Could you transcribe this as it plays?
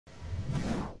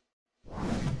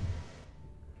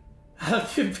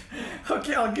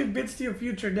Okay, I'll give bits to your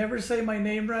future. Never say my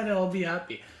name right and I'll be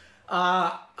happy.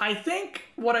 I think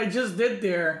what I just did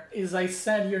there is I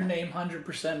said your name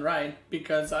 100% right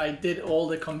because I did all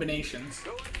the combinations.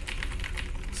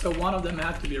 So one of them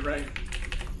had to be right.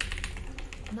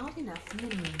 Not enough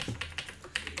minerals.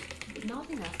 Not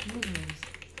enough minerals.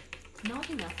 Not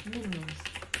enough minerals.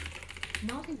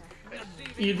 Not enough.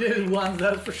 You did it once,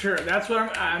 that's for sure. That's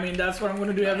what that's what I'm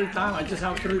gonna do every time. I just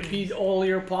have to repeat all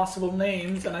your possible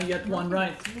names and I get one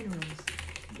right. Minerals.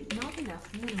 Not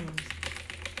enough minerals.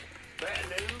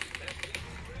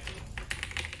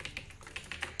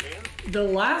 The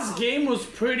last game was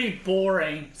pretty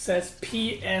boring, says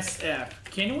PSF.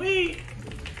 Can we?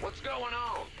 What's going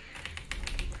on?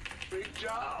 Big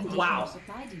job. Wow.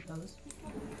 Supply depots.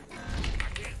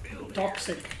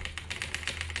 Toxic.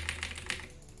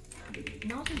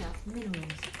 Not enough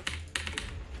minerals.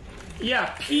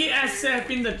 Yeah, PSF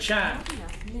in the chat. Not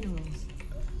enough minerals.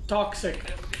 Toxic.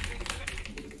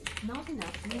 Not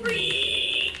enough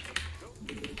minerals.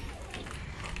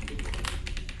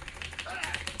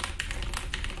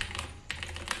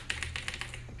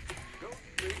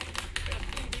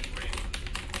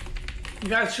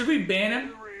 Guys, should we ban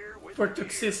him for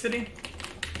toxicity?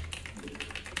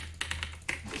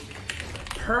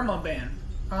 Permaban.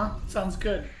 Huh? Sounds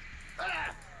good.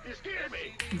 You scared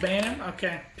me. Ban him?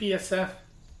 Okay. PSF.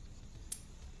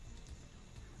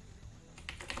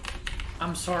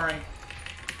 I'm sorry.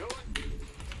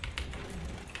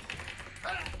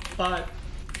 But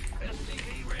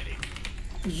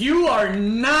you are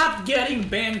not getting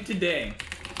banned today.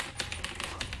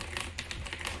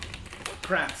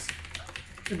 Crats.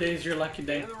 Today's your lucky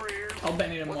day. I'll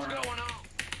ban you tomorrow. What's going on?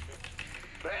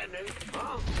 Bad news,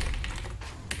 huh?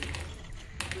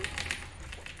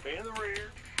 In the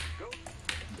rear. Go.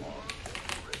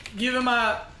 Give him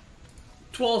a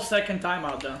 12-second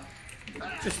timeout though.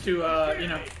 Just to, you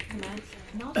know,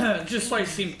 just so I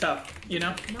seem tough, you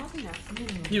know? Not enough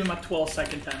minerals. Give him a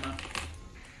 12-second timeout.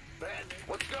 Bad news.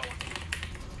 What's going on?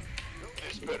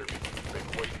 This better be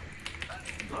waiting.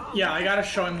 Yeah, I gotta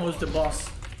show him who's the boss.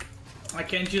 I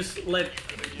can't just let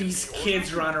these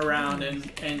kids run around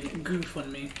and goof on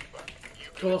me.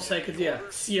 12 seconds, yeah.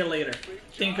 See you later.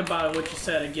 Think about what you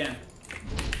said again.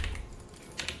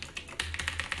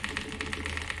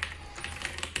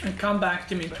 And come back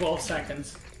to me in 12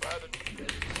 seconds. This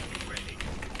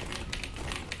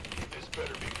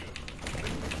better be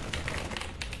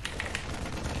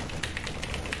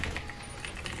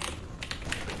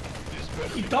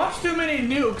good. He talks too many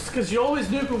nukes because you always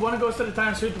nuke with one ghost at a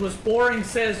time, so it was boring,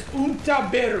 says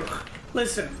Unterberg.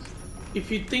 Listen,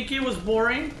 if you think it was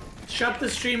boring, shut the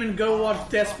stream and go watch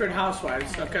Desperate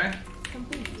Housewives, okay?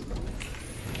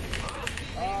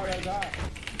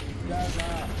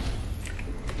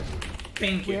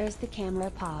 Thank you. Where's the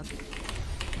camera, Pog?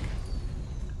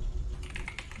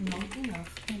 Not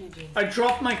enough energy. I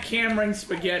dropped my camera in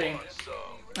spaghetti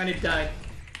and it died.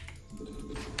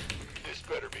 This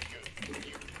better be good.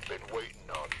 You've been waiting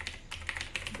on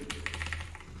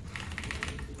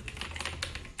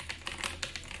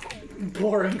it.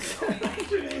 Boring.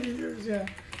 180 years, yeah.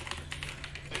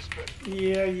 This better.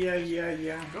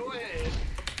 Yeah. Go ahead.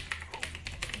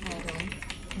 Hold on.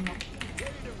 Not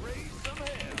Ready to raise some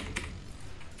hell.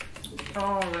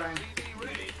 Alright. Be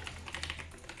ready.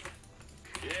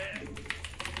 Yeah.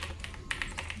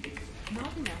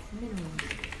 Not enough minerals.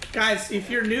 Guys, if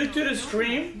you're new to the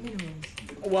stream, Minerals.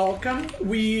 welcome.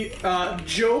 We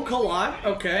joke a lot,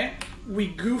 okay? We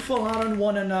goof a lot on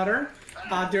one another.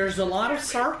 There's a lot of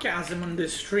sarcasm on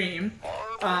this stream.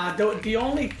 The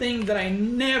only thing that I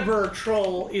never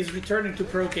troll is returning to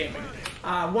pro gaming.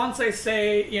 Once I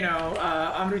say, you know,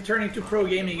 I'm returning to pro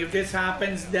gaming, if this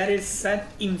happens, that is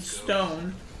set in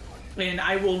stone. And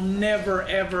I will never,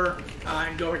 ever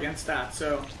go against that.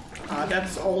 So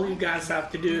that's all you guys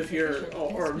have to do if you're,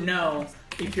 or know,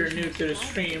 if you're new to the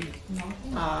stream.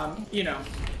 You know.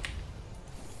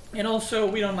 And also,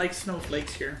 we don't like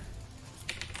snowflakes here.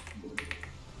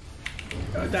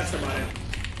 That's about it.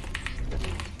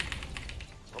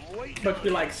 But we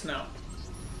like snow.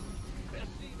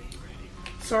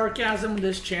 Sarcasm on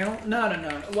this channel?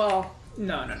 No. Well,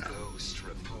 no. Ghost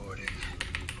reporting.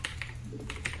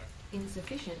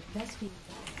 Insufficient Beastyqt.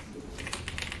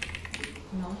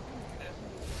 No.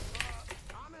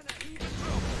 I'm in a heap of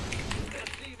trouble.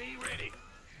 SCV ready.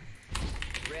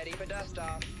 Ready for dust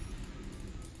off.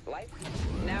 Light.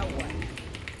 Now what?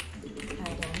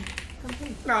 Hold on.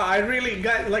 Complete. No, I really,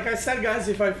 like I said, guys,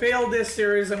 if I fail this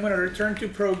series, I'm going to return to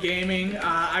pro gaming.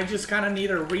 I just kind of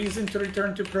need a reason to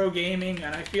return to pro gaming,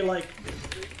 and I feel like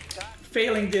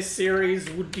failing this series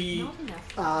would be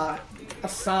a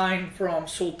sign from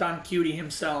Sultan Cutie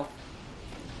himself.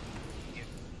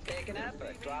 Picking up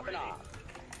or dropping off?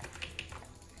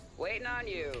 Waiting on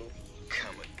you.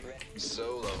 Coming.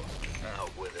 Solo.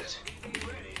 Out with it.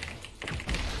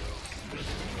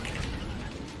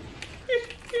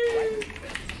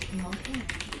 Marking.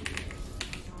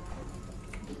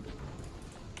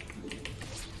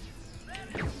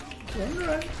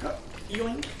 Alright.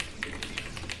 Yoink.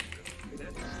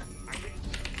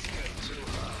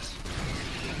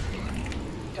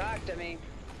 Talk to me.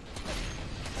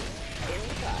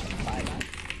 Inside,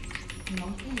 bye-bye.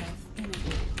 Not enough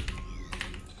energy.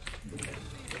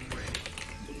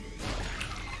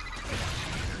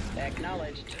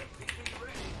 Acknowledged.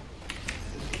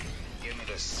 Give me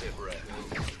the sit rep.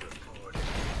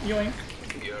 Yoink.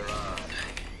 You're on.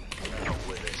 Out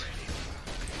with it.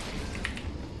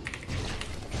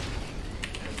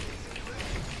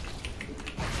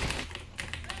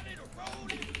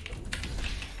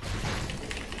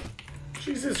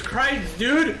 Jesus Christ,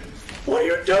 dude! What are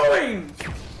you doing?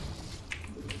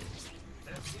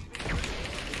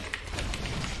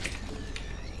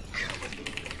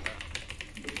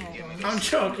 I'm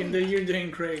joking, dude. You're doing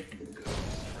great.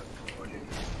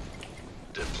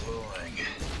 Deploying.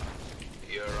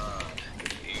 You're on.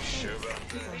 You sure about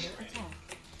Under that?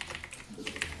 attack.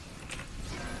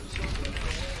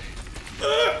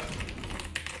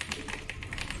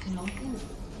 Not enough.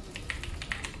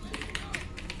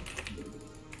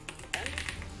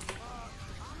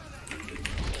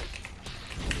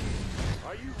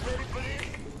 Are you ready for this?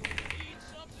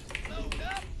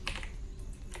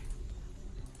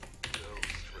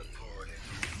 Ghost reporting.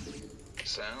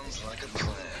 Sounds like a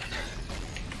plan.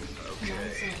 Command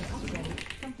Okay. center upgrade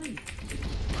complete.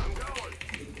 I'm going.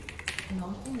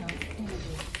 Not enough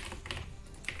energy.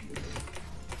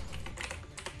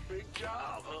 Big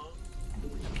job, huh?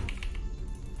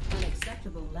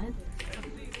 Unacceptable land.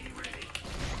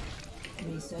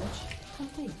 Research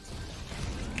complete.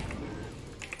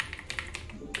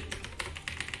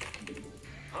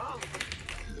 Huh?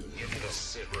 Give me the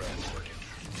sit rep.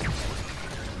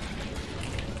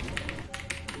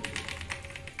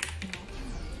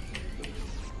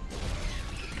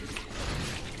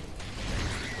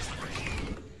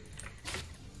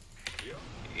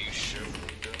 You sure we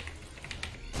done?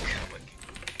 Coming.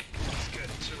 It's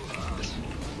getting too hot.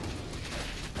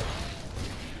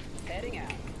 Heading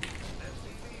out.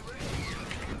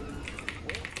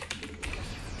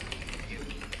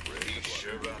 You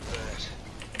sure about that?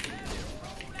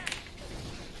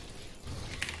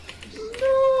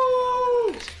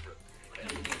 No!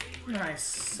 I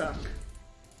suck.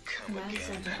 Come Command again.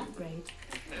 center upgrade.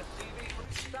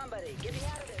 Somebody, get me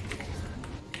out of this.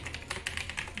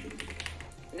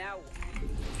 Now,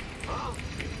 Huh?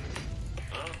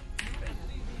 Huh?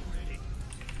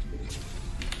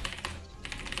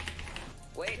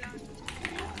 waiting on.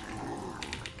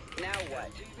 Now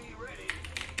what?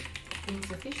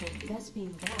 Insufficient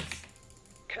Vespine gas.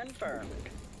 Confirmed.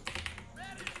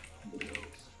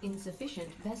 Insufficient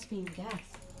Vespine gas.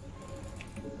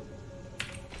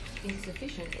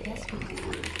 Insufficient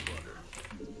Vespine.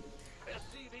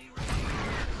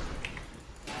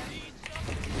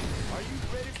 Are you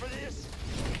ready for this?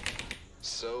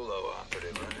 Solo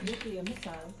operative, right? Nuclear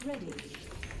missile ready.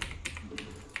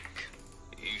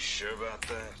 You sure about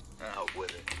that? Out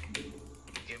with it.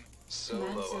 Give me solo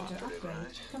Command center operative, upgrade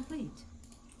right? complete.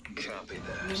 Copy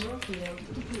that. Mineral field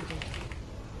depleted.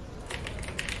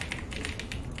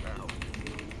 Now,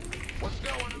 what's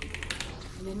going on?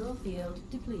 Mineral field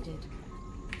depleted.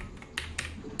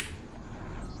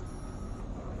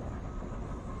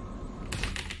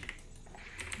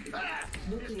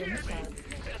 Nuclear missile.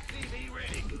 SCV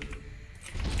ready.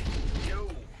 Yo.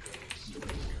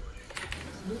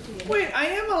 Nuclear Wait, I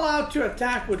am allowed to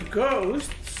attack with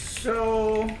ghosts,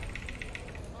 so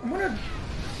I'm gonna.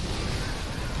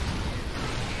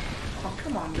 Oh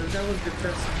come on, dude, that was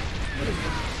depressing. What is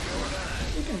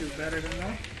this? You can do better than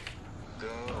that. Go.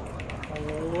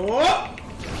 Oh!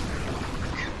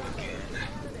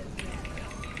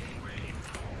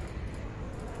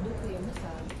 nuclear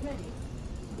missile ready.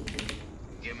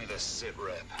 Give me the sit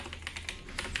rep.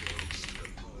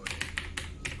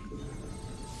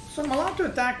 So I'm allowed to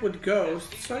attack with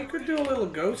ghosts, so I could do a little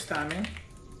ghost timing.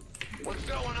 What's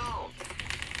going on?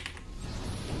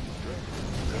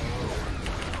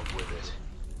 Out with it.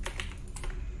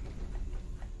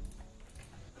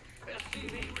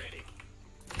 SCV ready.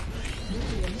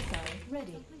 Nuclear missile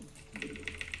ready.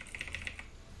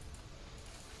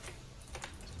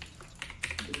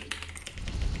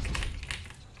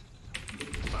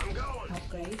 I'm going.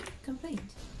 Upgrade complete.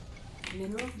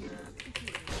 Mineral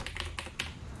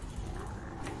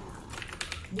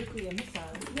Nuclear missile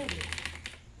ready.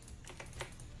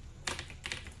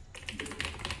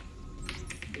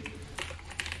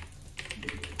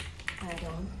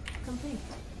 Add-on complete.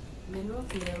 Mineral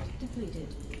field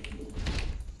depleted.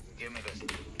 Give me this.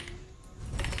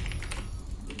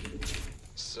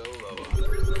 Solo.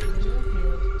 Mineral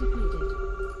field depleted.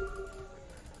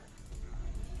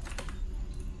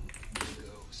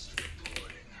 Ghost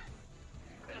reporting.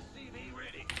 SCV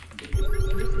ready.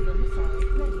 Nuclear missile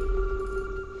ready.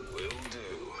 Will do.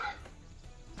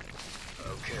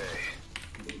 Okay.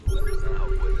 Out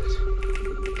with it.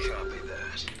 Copy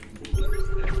that.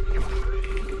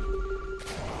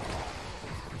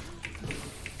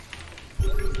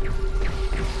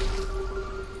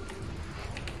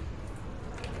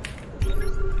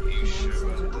 You sure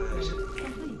Center about upgrade that?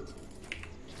 complete.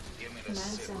 Give me the Command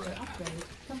sit center rep. upgrade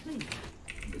complete.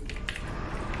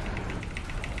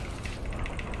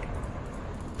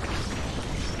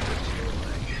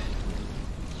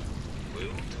 Will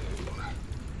do.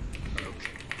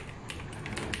 Okay.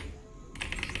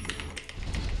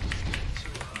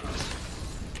 Too hot.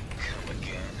 Come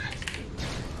again.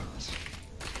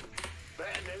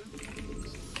 Bad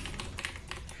news.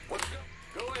 Let's go.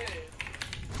 Go ahead.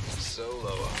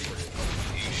 Solo operative.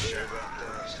 You sure about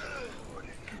that?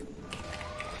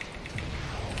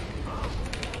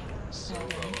 Solo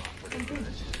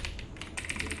operative.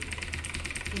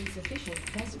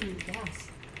 Insufficient rescue gas.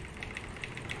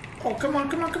 Oh, come on,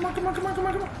 come on, come on, come on, come on, come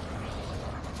on, come on.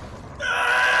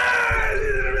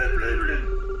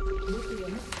 Nuclear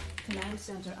missile. Command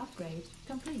center upgrade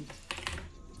complete.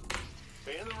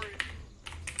 In the rear.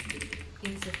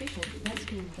 Insufficient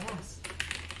rescue gas.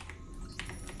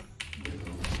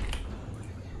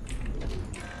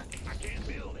 I can't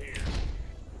build here.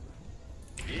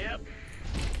 Yep.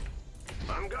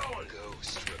 I'm going.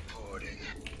 Ghost reporting.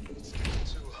 It's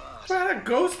too hot. Is that a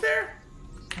ghost there?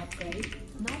 Upgrade.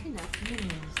 Not enough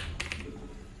minerals.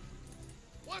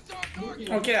 What's our target?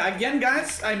 Okay, again,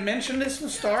 guys, I mentioned this in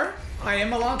the start. I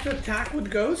am allowed to attack with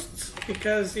ghosts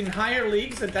because in higher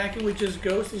leagues, attacking with just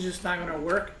ghosts is just not going to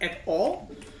work at all.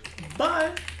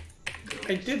 But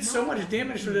I did so much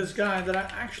damage to this guy that I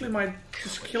actually might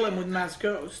just kill him with mass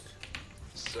ghost.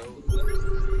 So.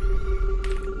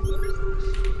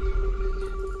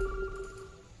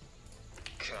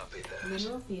 Copy that.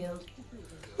 Mineral field.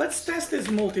 Let's test this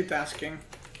multitasking.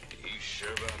 You sure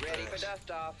about Ready for that?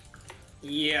 dust off.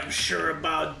 Yeah, I'm sure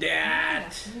about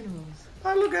that. Enough minerals.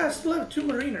 Oh, look, I still have 2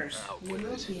 mariners. Out with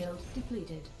Mineral it. field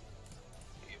depleted.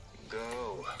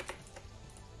 Go.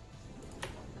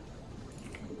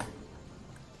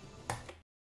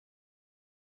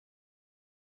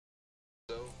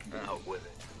 So, out with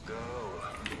it. Go.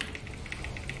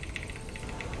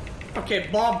 Okay,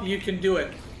 Bob, you can do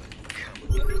it.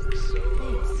 Solo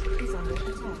Base operative. is under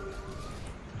attack.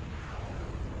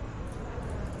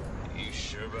 You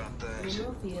sure about that?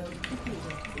 Mineral field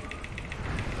depleted.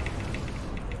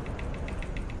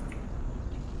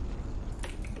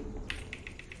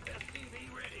 SCV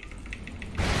ready.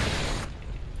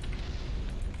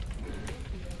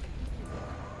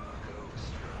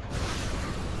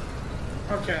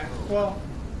 Okay, well,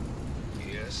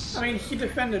 Yes. I mean, he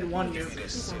defended one nuke.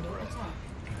 Is under attack.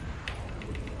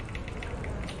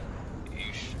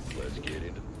 Let's get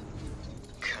into.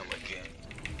 Come again.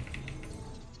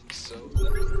 So. Now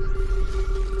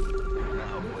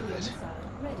with Nuclear it. missile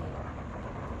ready.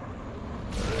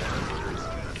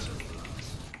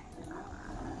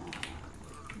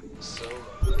 So.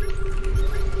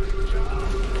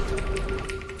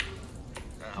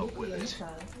 Now with Nuclear it. missile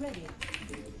ready.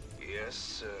 Yes,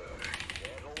 sir.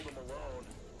 Can't hold him alone.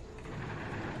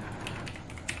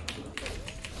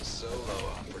 Solo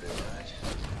operative, right?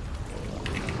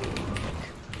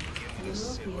 Give me the Mineral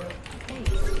sit field. rep.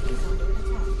 Base is under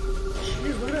attack.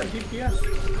 Jeez, look at that DPS.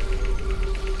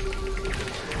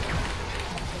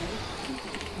 Upgrade.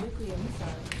 Nuclear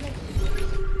missile ready.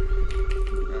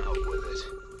 Now with it.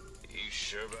 You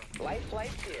sure about Light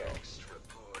flight here. Ghost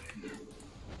reporting?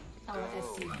 Our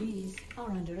SCVs are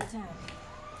under attack.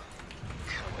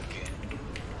 Come again.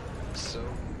 So.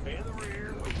 In the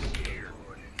rear. Here.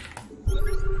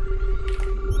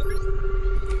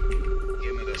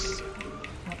 Give me the sit.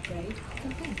 Upgrade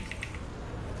complete.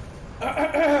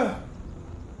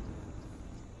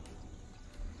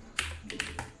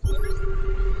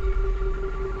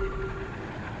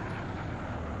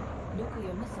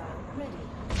 Nuclear missile ready.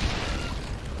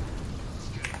 It's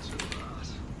getting too hot.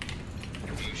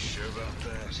 You sure about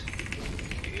that?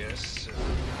 Yes, sir.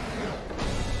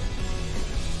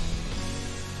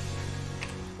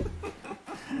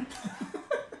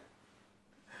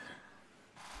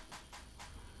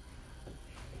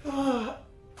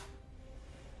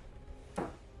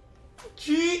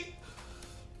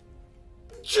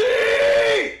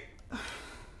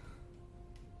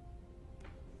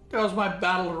 That was my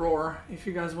battle roar, if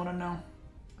you guys want to know.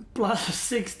 Plus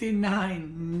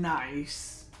 69.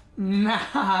 Nice.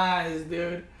 Nice,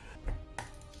 dude.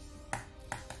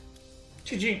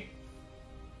 GG.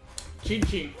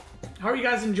 GG. How are you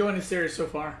guys enjoying the series so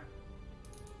far?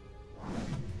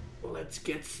 Let's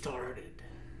get started.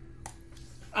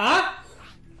 Ah!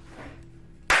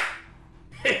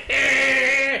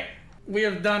 We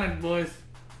have done it, boys.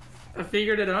 I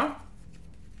figured it out.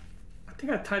 I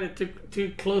think I tied it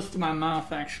too close to my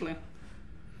mouth, actually.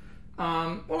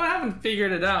 Well, I haven't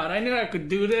figured it out. I knew I could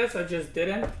do this, I just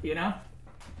didn't, you know?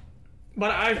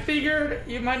 But I figured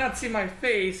you might not see my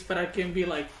face, but I can be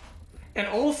like... And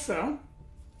also,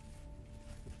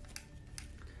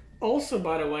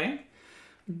 by the way,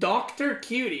 Dr.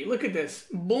 Cutie, look at this.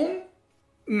 Boom,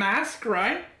 mask,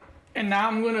 right? And now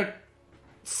I'm gonna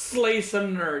slay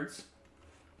some nerds.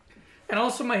 And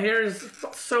also my hair is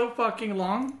so fucking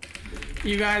long,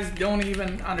 you guys don't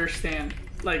even understand.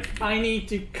 Like, I need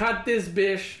to cut this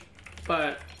bitch,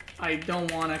 but I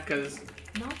don't wanna cause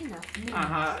Not enough.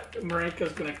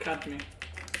 Marika's gonna cut me.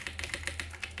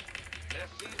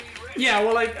 Yeah,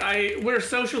 well, like, we're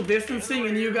social distancing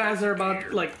and you guys are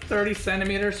about like 30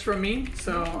 centimeters from me,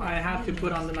 so I had to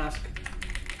put on the mask.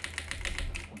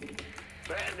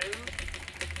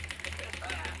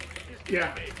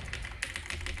 Yeah.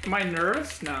 Am I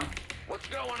nervous? No. What's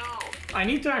going on? I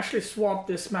need to actually swap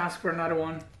this mask for another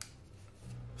one.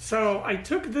 So I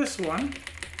took this one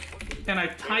and I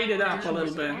tied it up a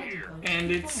little bit, and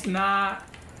it's too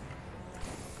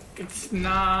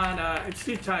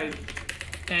tight,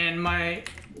 and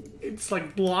it's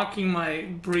like blocking my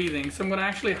breathing. So I'm gonna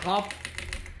actually hop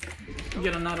and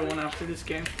get another one after this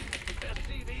game.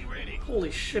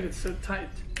 Holy shit, it's so tight.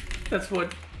 That's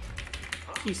what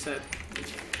he said.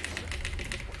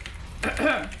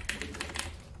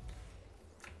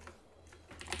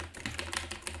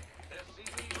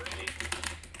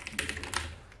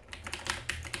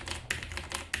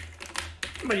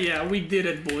 But yeah, we did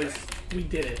it, boys. We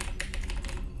did it.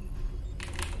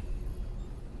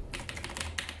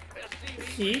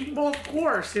 He? Well, of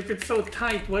course. If it's so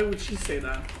tight, why would she say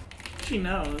that? She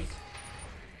knows.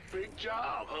 Big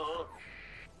job, huh?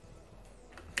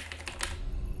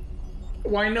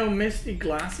 Why no misty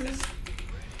glasses?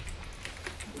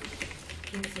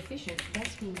 Insufficient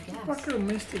Vespine gas. What are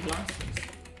misty glasses?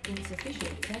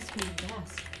 Insufficient Vespine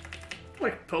gas.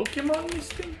 Like Pokemon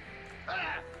misty?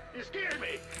 Ah, you scared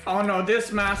me. Oh no,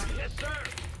 this mask. Yes, sir.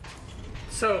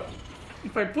 So,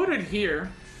 if I put it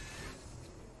here,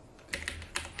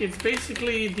 it's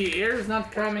basically the air is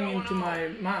not coming into my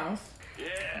mouth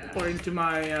or into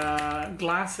my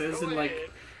glasses and like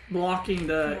blocking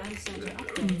the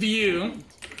view,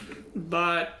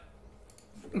 but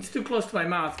it's too close to my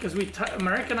mouth because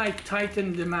Marika and I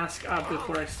tightened the mask up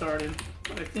before I started.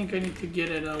 But I think I need to get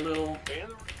it a little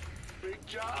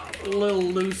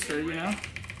looser, you know?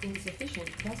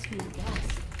 Insufficient Vespine gas.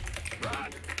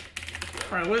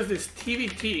 Alright, what is this?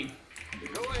 TVT.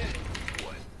 Go ahead.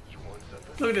 What? You want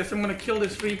something? Look at this, I'm gonna kill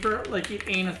this Reaper like it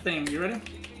ain't a thing. You ready?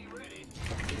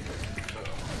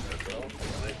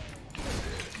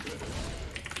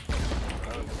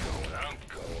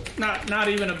 Not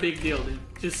even a big deal, dude.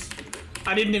 Just,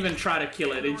 I didn't even try to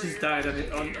kill it. It just died on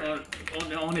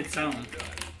its own.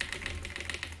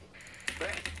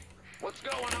 What's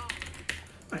going on?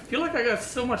 I feel like I got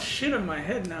so much shit on my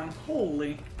head now.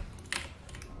 Holy.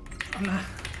 I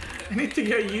need to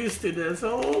get used to this.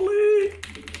 Holy.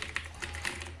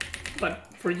 But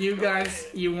for you guys,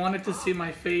 you wanted to see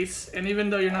my face. And even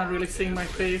though you're not really seeing my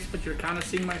face, but you're kind of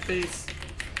seeing my face,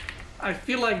 I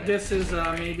feel like this is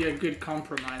maybe a good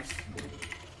compromise.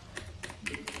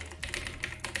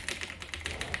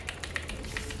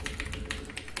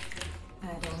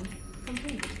 Add-on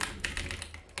complete.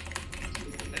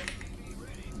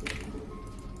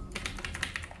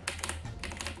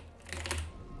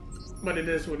 But it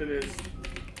is what it is.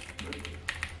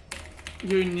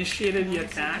 You initiated the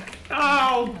attack?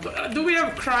 Oh, do we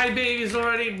have crybabies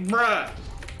already? Bruh.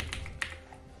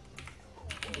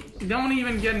 Don't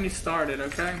even get me started,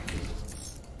 okay?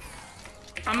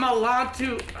 I'm not allowed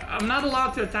to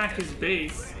attack his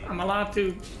base. I'm allowed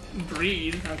to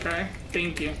breathe, okay?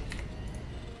 Thank you.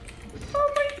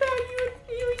 Oh my god,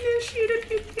 you initiated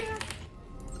the attack.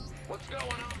 What's going on?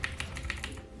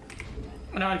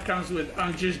 Now it comes with,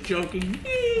 I'm just joking.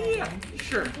 Yeah,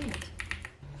 sure.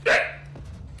 I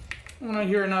want to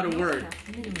hear another word.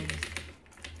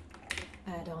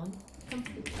 Add-on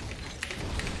complete.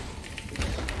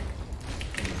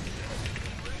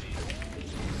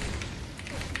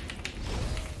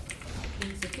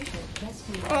 Insufficient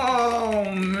Vespine.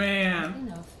 Oh man.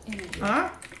 Enough energy. Huh?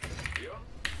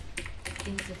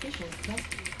 Insufficient test.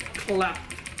 Clap.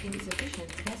 Insufficient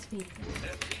test speed.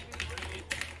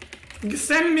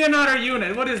 Send me another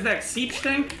unit. What is that? Siege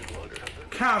tank?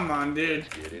 Come on, dude.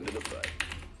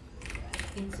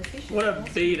 Insufficient. What a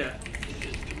beta.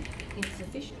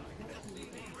 Insufficient.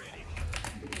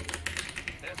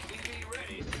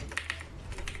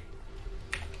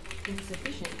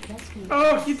 Insufficient test speed.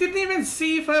 Oh, he didn't even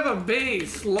see if I have a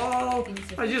base. Lol.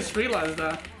 I just realized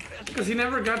that. Because he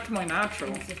never got to my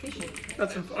natural. Insufficient.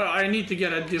 That's I need to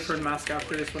get a different mask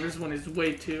after this one. This one is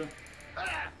way too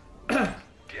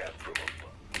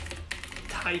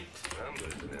tight.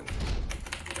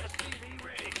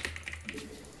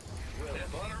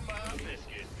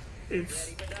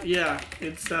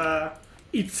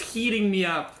 It's heating me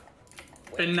up,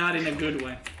 and not in a good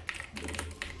way.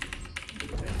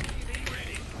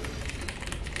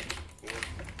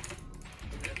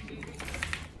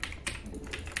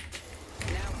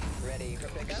 Ready for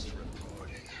pickup?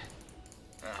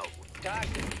 Talk.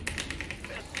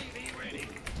 SCV ready.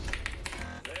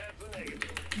 That's a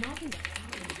negative. Nothing.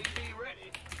 SCV ready.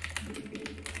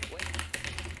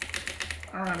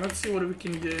 Alright, let's see what we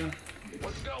can do.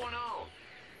 What's going on?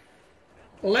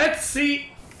 Let's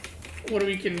see what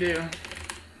we can do.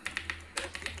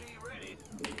 SCV ready.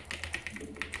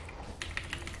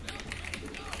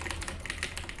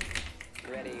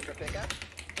 Ready for pickup?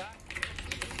 Talk.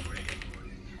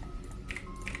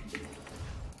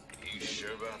 You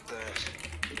sure about that?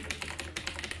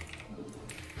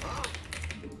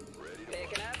 Ready to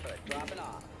Picking up or dropping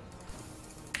off?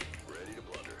 ready to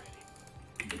blunder.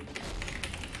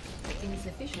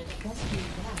 Insufficient test speed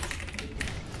gas.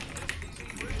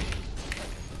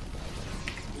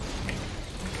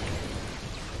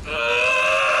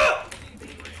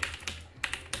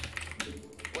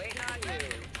 Waiting on you.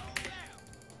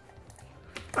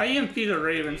 I EMP the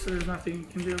Raven, so there's nothing you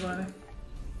can do about it.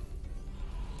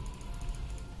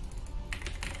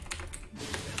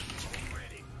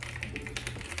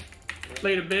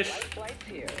 Later, bish. Flight's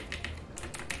here.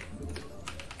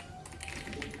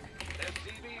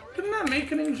 Didn't that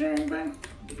make an engineering bang?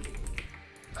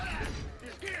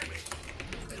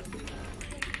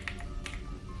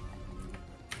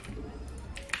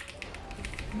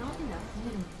 Not enough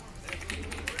minerals.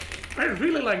 I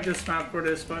really like this map for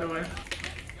this, by the way.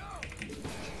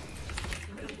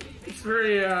 It's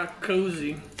very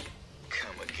cozy.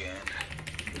 Come again.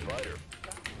 Fighter.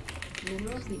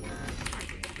 Minerals depot.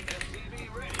 SCV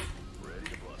ready. Ready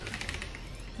to blunder.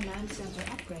 Command center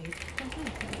upgrade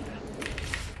complete.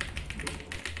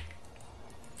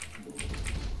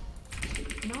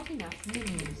 Not enough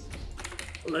minerals.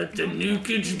 Let the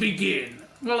nukage begin.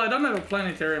 Well, I don't have a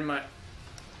planetary on my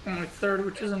third,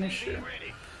 which is an issue.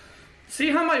 See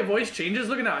how my voice changes?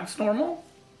 Look at that. It's normal.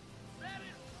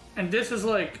 And this is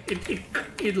like,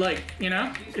 it like, you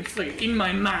know? It's like in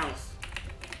my mouth.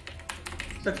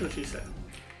 That's what she said.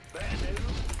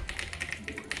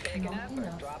 Picking Not up or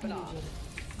enough dropping off? fusion.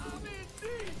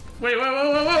 Wait,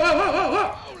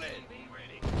 whoa.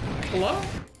 Hello?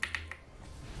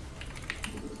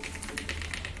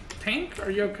 Tank,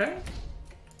 are you okay?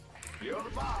 You're the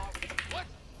bomb. What?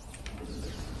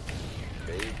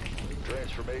 Babe,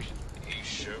 transformation. You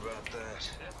sure about that?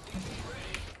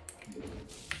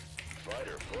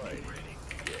 Fighter flight.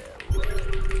 Yeah, right.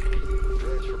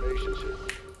 Transformation suit.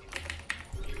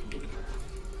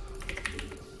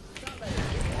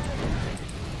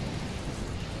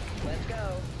 Let's go.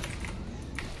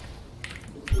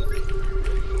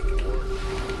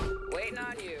 Waiting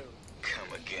on you.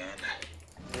 Come again.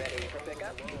 Ready for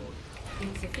pickup?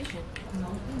 Insufficient.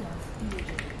 Not enough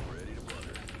fusion. Ready to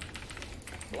blunder.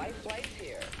 Life flight's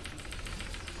here.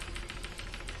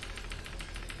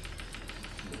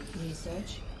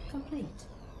 Research complete.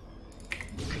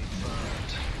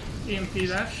 Confirmed. EMP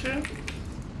that shit?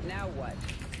 Now what?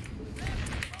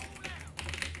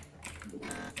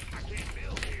 I can't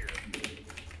build here.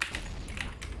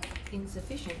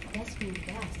 Insufficient test speed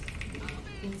gas.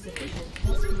 Insufficient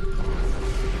test speed gas.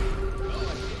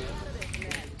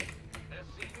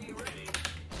 SCV ready.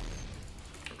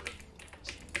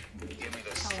 Give me the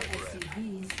Our cigarette.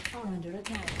 SCVs are under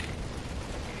attack.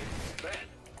 Bet.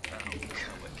 Oh,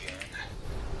 come again.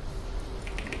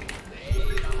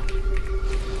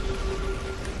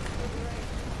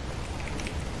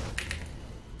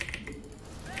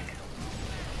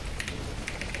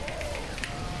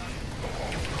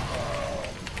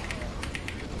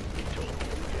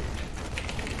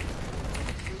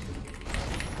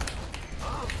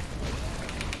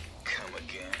 Come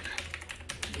again.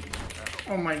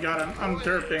 Oh my god, I'm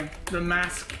derping. The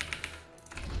mask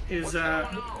is,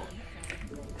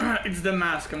 it's the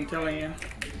mask, I'm telling you.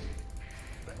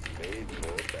 Made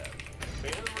for that.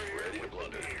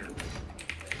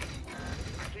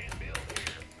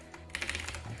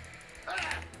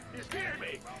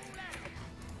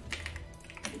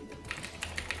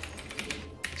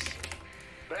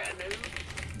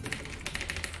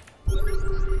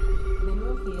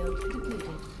 field depleted.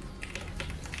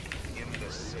 Give me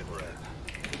the sit rep.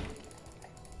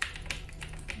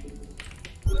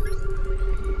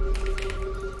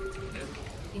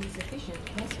 Insufficient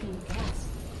rescue gas.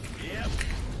 Yep.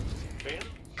 Ben?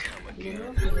 Come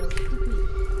Mineral again. field depleted.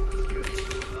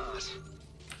 Not.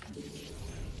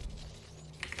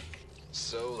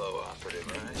 Solo operative,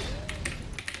 right?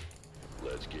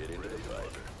 Let's get into the fight.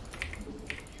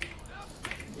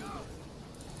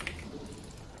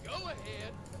 Go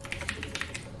ahead.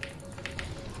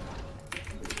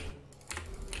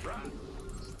 Right.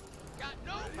 Got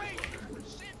no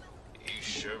patience. You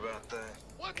sure about that?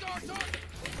 What's our target?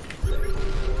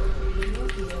 Mineral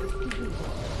field depleted.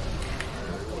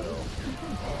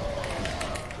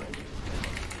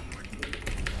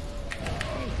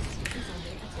 Base is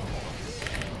under attack.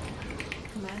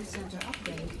 Command center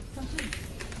upgrade complete.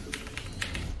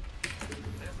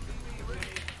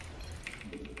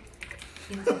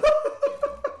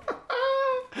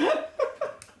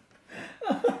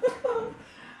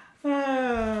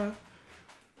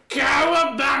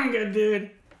 Cowabunga,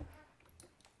 dude!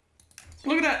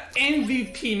 Look at that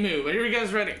MVP move. Are you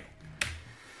guys ready?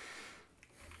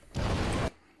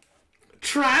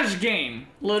 Trash game.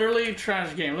 Literally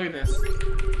trash game. Look at this.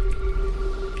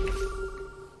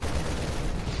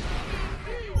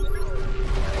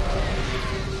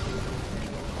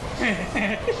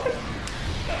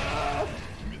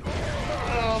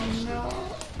 Oh no.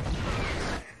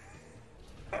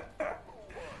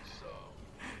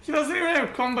 He doesn't even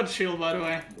have combat shield, by the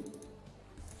way.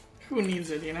 Who needs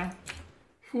it, you know?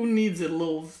 Who needs it,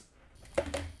 lulz?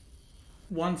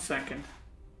 1 second.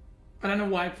 I don't know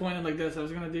why I pointed like this. I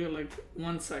was gonna do it like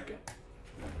 1 second.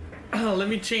 Let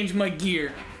me change my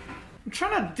gear. I'm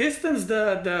trying to distance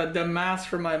the mask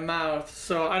from my mouth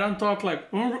so I don't talk like,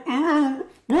 you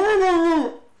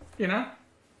know?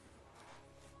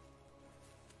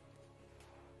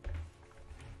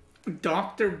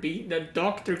 Dr.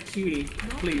 Cutie,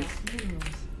 please.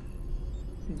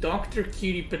 Dr.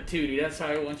 Cutie Patootie, that's how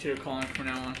I want you to call him from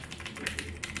now on.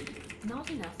 Not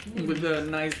enough With a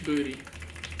nice booty.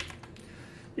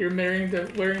 You're wearing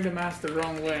the mask the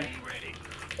wrong way.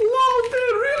 Whoa,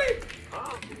 dude, really?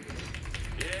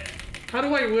 How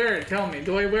do I wear it? Tell me.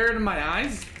 Do I wear it in my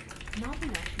eyes? Not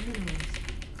enough minerals.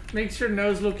 Makes your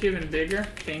nose look even bigger.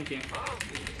 Thank you.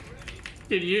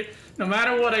 Dude, no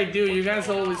matter what I do, you guys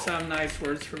always have nice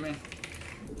words for me.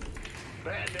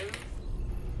 Bad news.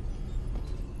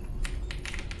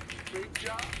 Big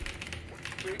job.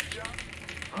 Big job.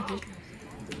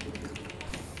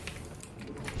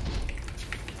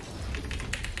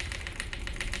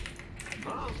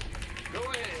 Go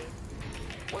ahead.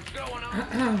 What's going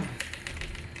on?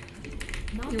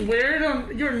 You wear it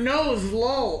on your nose,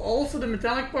 lol. Also, the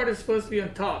metallic part is supposed to be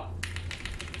on top.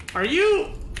 Are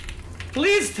you?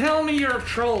 Please tell me you're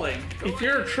trolling. If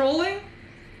you're trolling,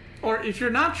 or if you're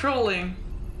not trolling,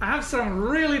 I have some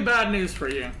really bad news for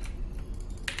you.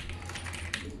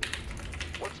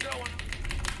 What's going on?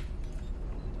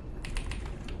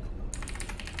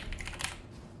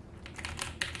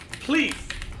 Please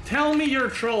tell me you're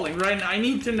trolling right now. I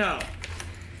need to know.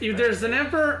 If there's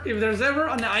ever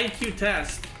an IQ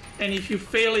test, and if you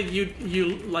fail it,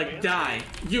 you like die.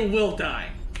 You will die.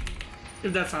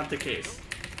 If that's not the case.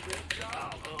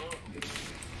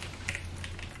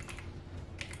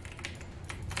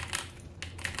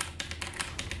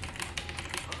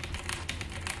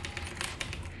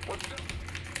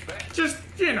 Just,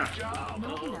 you know.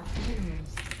 Not enough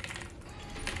minerals.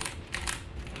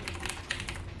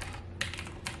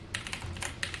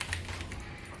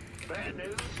 Bad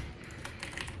news.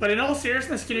 But in all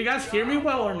seriousness, can you guys hear me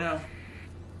well or no?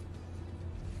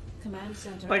 Command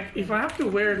center. Like, if I have to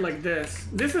wear it like this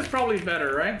is probably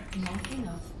better, right? Not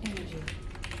enough energy.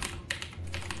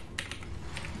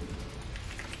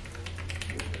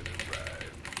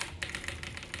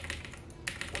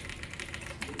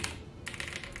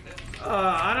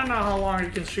 I don't know how long you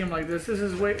can stream like this. This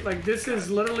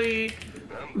is literally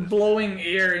blowing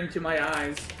air into my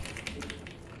eyes.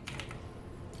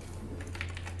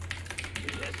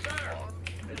 Yes, sir.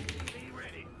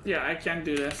 Ready. Yeah, I can't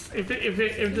do this.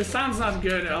 If the sound's not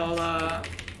good, I'll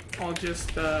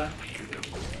just yeah.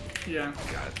 Got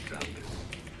something.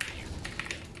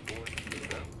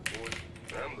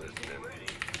 I'm listening.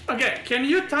 Okay, can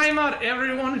you time out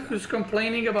everyone who's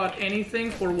complaining about anything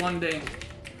for 1 day?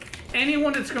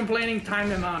 Anyone that's complaining, time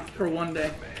them out for 1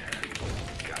 day.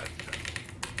 Got something.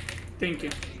 Thank you.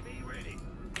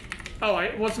 Oh,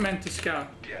 I was meant to scout.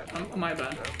 Yeah. My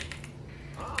bad.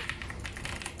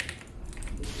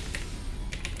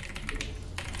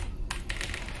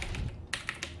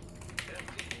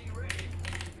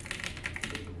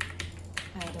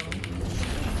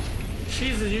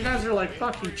 Jesus, you guys are like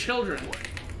fucking children.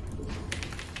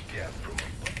 Yeah,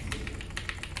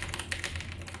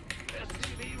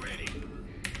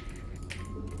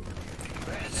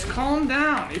 Just calm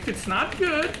down. If it's not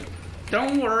good,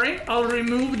 don't worry. I'll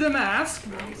remove the mask,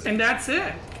 and that's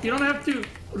it. You don't have to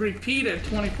repeat it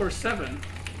 24/7.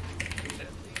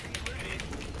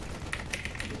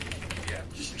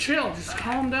 Just chill. Just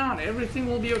calm down. Everything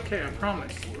will be okay. I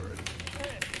promise.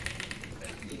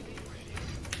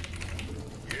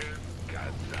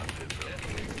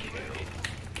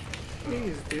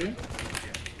 Please, dude.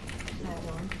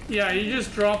 Yeah, you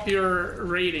just dropped your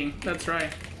rating. That's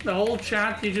right. The whole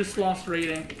chat, you just lost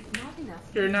rating. Not enough.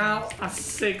 You're now a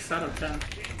 6 out of 10.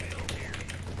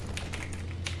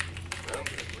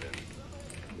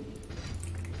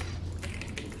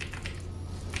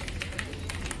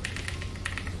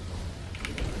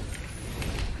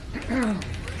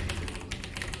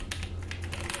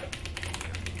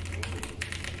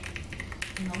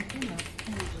 Not enough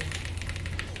energy.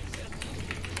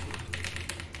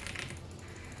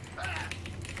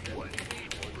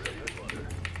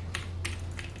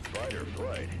 fight or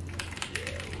flight.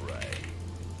 Yeah, right.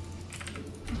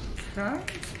 Okay,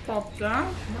 let's pop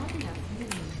that. Not enough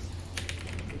minerals.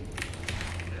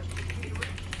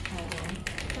 Add-on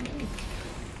complete.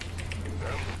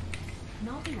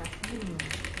 Not enough minerals.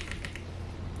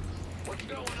 What's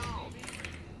going on?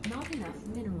 Not enough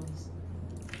minerals.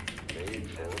 Made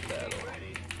for battle.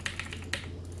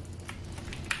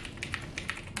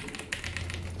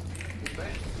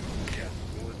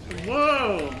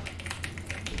 Whoa!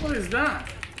 What is that?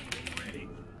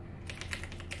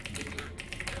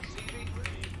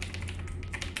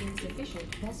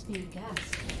 Insufficient Vespine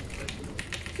gas.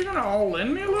 You gonna all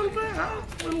in me a little bit, huh?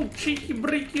 Little cheeky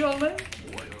breaky all in?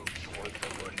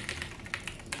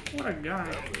 What a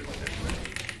guy.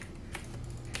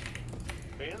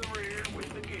 In the rear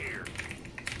with the gear.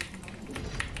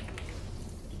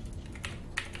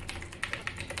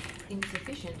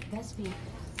 Insufficient Vespine.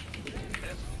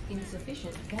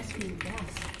 Insufficient Vespine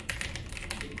gas.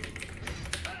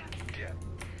 Yeah.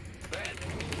 Bad.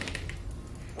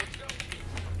 What's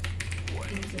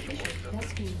going? Insufficient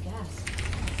Vespine gas.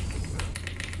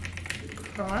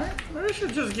 Alright, maybe I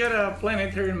should just get a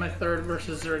planetary in my third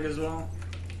versus Zerg as well.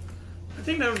 I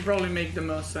think that would probably make the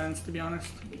most sense, to be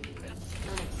honest.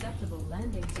 Unacceptable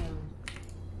landing zone.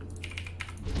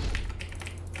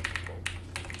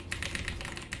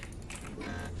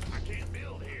 I can't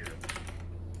build here.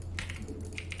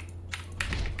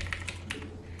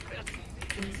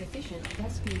 Insufficient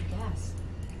Vespine gas.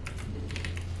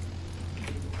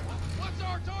 What's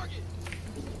our target?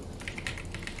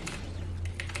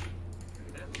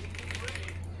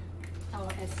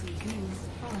 Our SCVs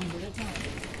are under attack.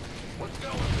 What's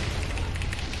going?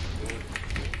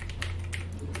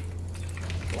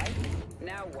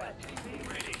 Now what?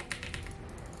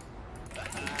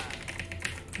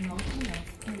 Not enough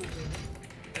energy.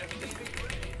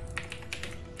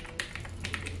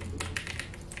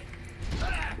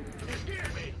 You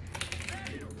scared me.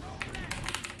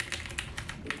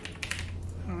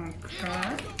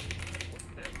 Okay.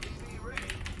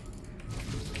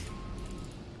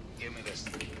 Give me this.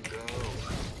 Go.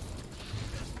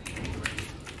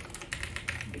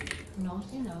 Not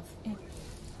enough energy.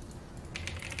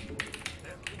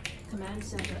 Command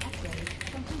center upgrade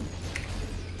complete.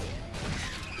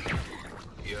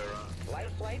 You're on.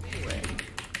 Light flight here.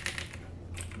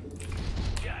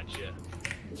 Gotcha.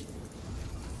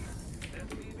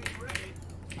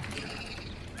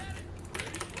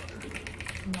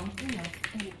 Not enough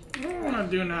energy. What do I want to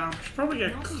do now? Should probably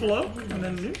get cloak and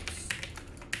then nukes.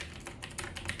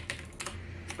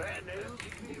 Bad news.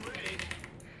 Be ready.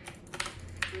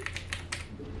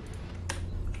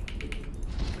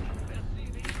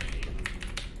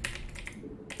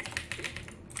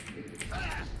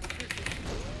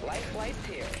 Light flight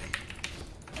here.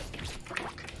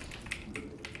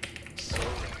 So,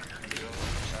 go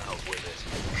out with it.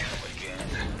 Come again.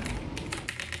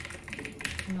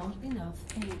 Not enough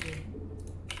energy.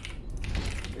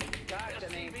 Talk to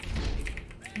me.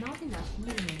 Not enough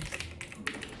minerals.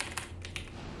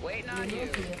 Waiting on you.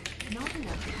 Remove here. Not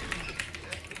enough.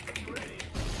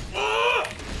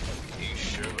 You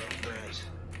sure about that?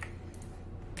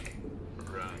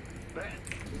 Right. Bad.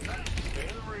 In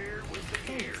the rear with the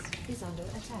gear. Base is under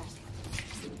attack.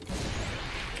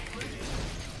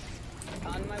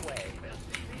 On my way.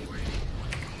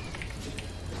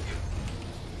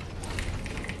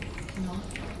 Not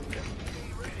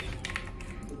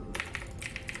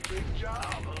Good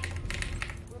job.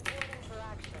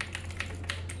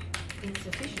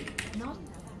 insufficient. Not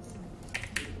enough.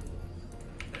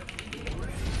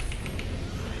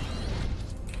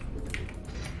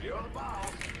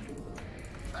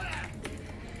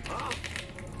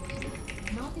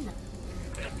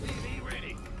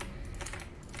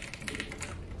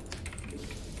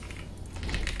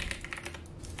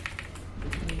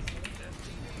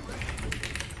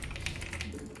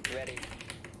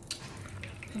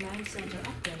 Command center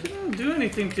upgrade. I don't do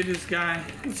anything to this guy.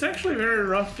 It's actually very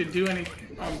rough to do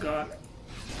anything. Oh god.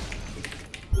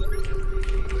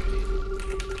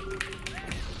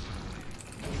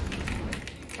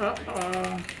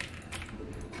 Uh-oh.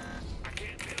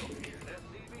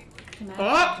 Command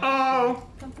Uh-oh!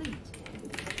 complete.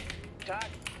 Talk.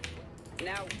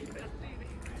 Now.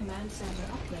 Command center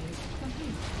upgrade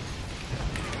complete.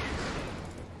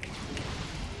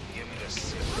 Give me the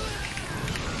zip.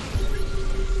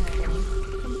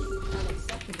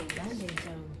 Unacceptable landing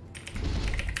zone.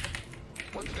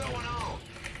 What's going on?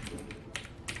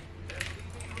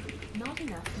 Not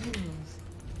enough minerals.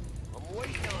 I'm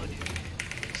waiting on you.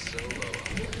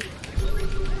 Solo.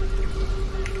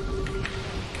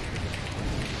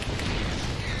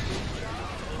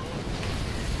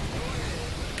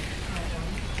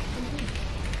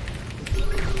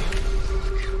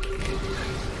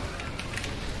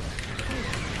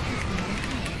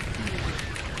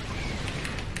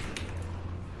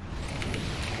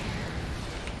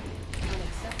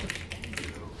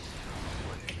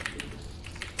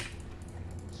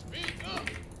 Speak up!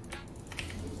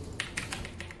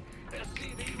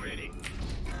 SCV ready.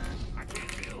 I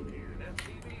can't build here.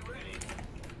 SCV ready.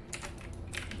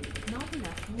 Not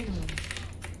enough minerals.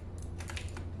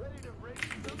 Ready to raise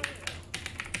some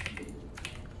air.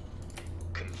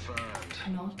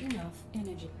 Confirmed. Not enough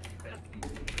energy.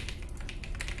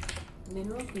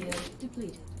 Mineral field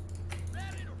depleted.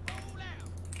 Ready to roll out!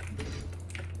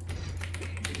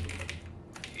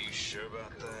 You sure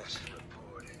about that?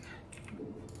 Reporting.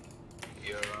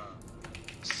 You're on.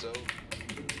 So,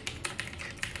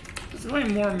 It's way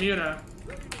more muta.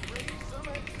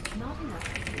 Not enough.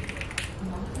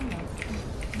 Not enough.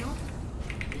 Not,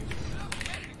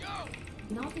 Ready to go!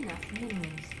 not enough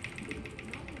minerals.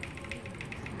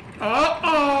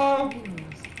 Uh-oh!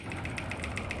 Minerals.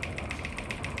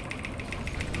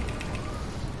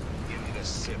 give me the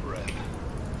sit rep.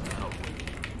 Out.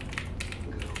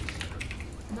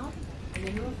 Not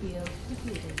mineral field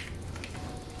depleted.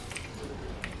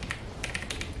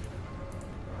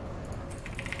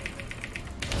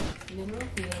 Mineral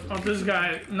field. Oh, this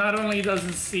guy not only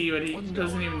doesn't see, but he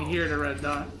doesn't even hear the red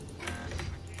dot.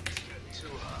 Too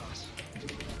hot.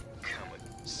 Coming.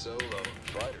 Solo.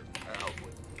 Fighter. Out.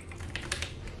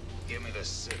 Give me the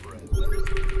sit rep.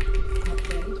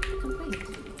 Upgrade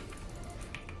complete.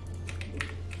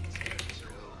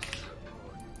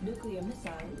 Nuclear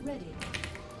missile ready.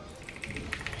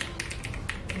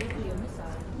 Nuclear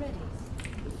missile ready.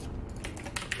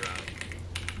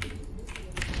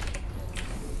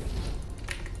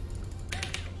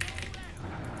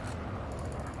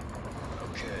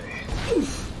 Okay.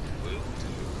 Will do.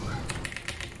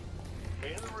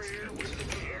 In the rear with the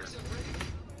gears.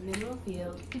 Mineral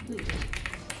field depleted.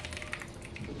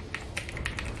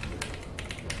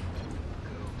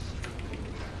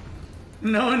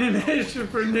 No animation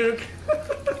for nuke.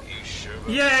 You sure about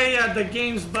Yeah, the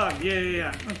game's bugged.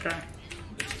 Yeah. Okay.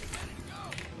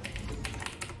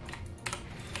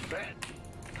 that?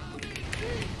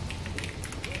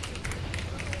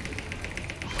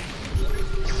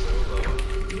 Solo.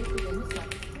 Nuclear missile.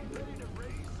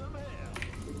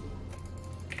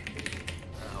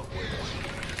 Out with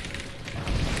it.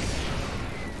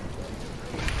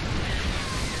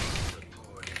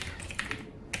 Reporting.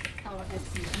 Our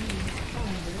SCV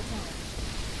under attack.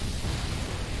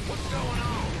 What's going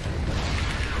on?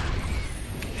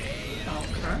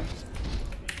 Okay.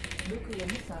 Nuclear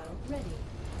missile ready.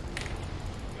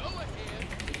 Go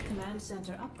ahead! Command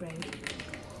center upgrade.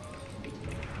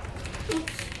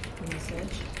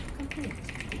 Research complete.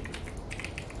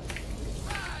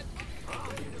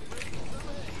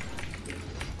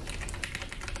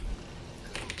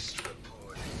 Ghost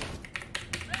reporting.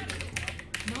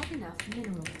 Not enough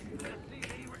minerals.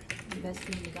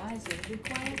 Investing in geyser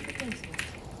requires replacement.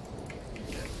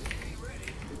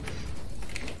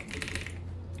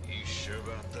 You sure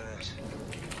about that?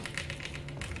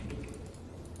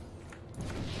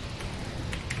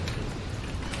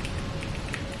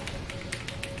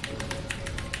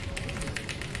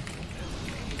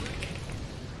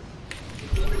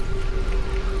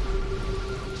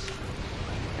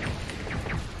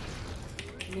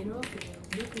 Mineral field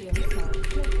nuclear missile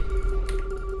ready.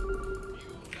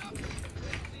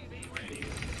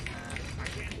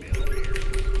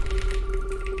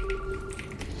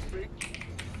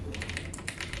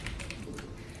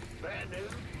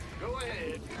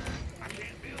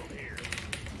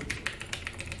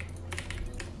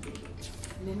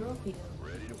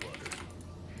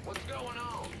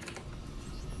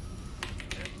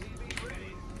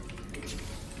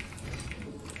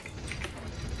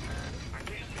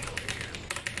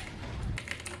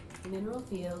 Mineral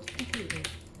field completed.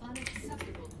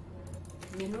 Unacceptable.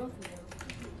 Mineral field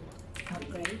completed.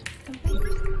 Upgrade complete.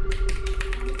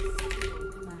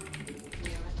 Unacceptable command. We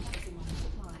are at maximum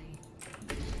supply.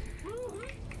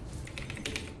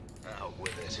 Out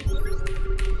with it.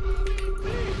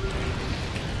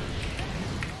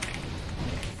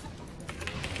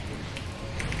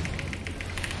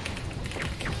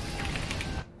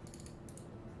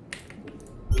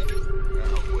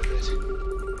 Out with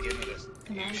it. Give me this.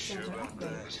 Command You sure center about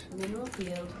upgrade. that? Mineral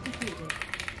field completed.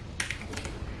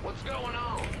 What's going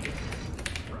on?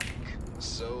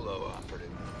 Solo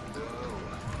operative. Go.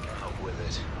 Out with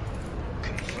it.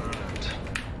 Confirmed.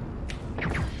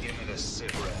 Give me the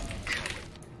cigarette.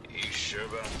 Coming. You sure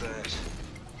about that?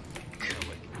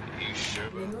 Coming. You sure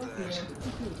about Mineral that? field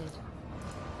completed.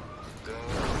 Go.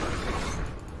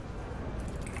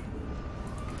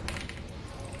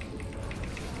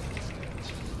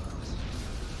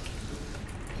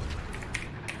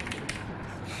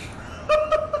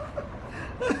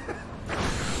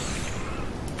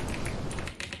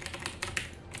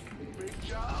 Big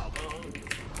job, huh?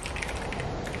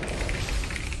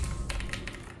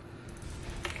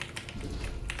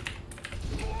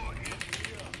 Boy,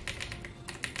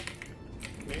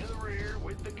 in the rear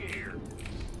with the gear.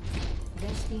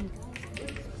 Beastyqt.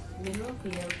 Mineral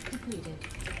field completed.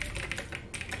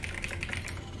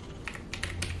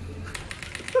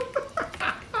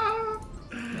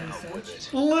 Out with it.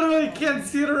 Literally can't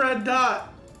see the red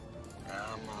dot.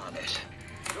 I'm on it.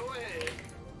 Go ahead.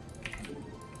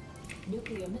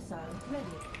 Nuclear missile ready.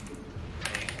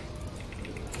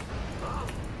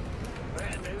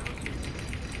 Bad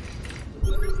news.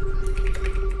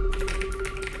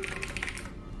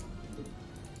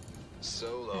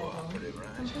 Solo operative,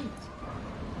 right? Complete.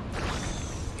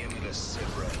 Give me the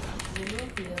cigarette. Mineral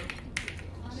field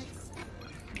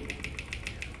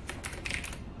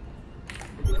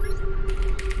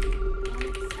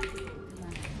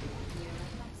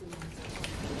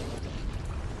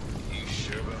You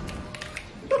sure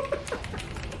about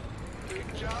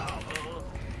Big job, huh?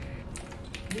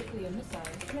 nuclear missile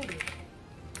ready.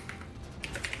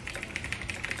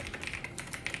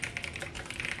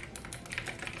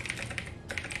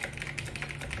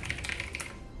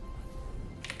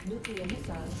 Nuclear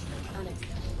missiles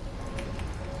unacceptable.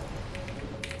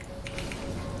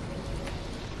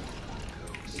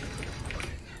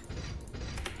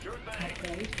 Sure thing.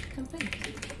 Upgrade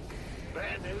complete.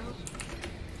 Bad news.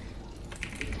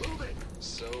 Move it.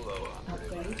 Solo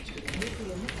operative. Upgrade.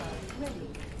 Nuclear missile ready.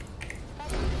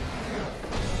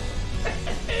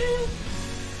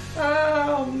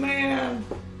 Oh man.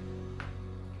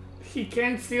 He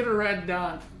can't see the red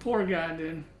dot. Poor guy,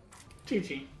 dude.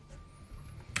 GG.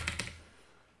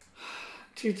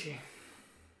 GG.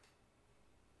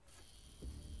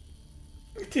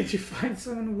 Did you find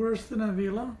someone worse than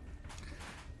Avila?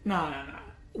 No.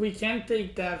 We can't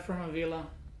take that from Avila.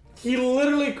 He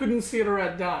literally couldn't see the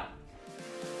red dot.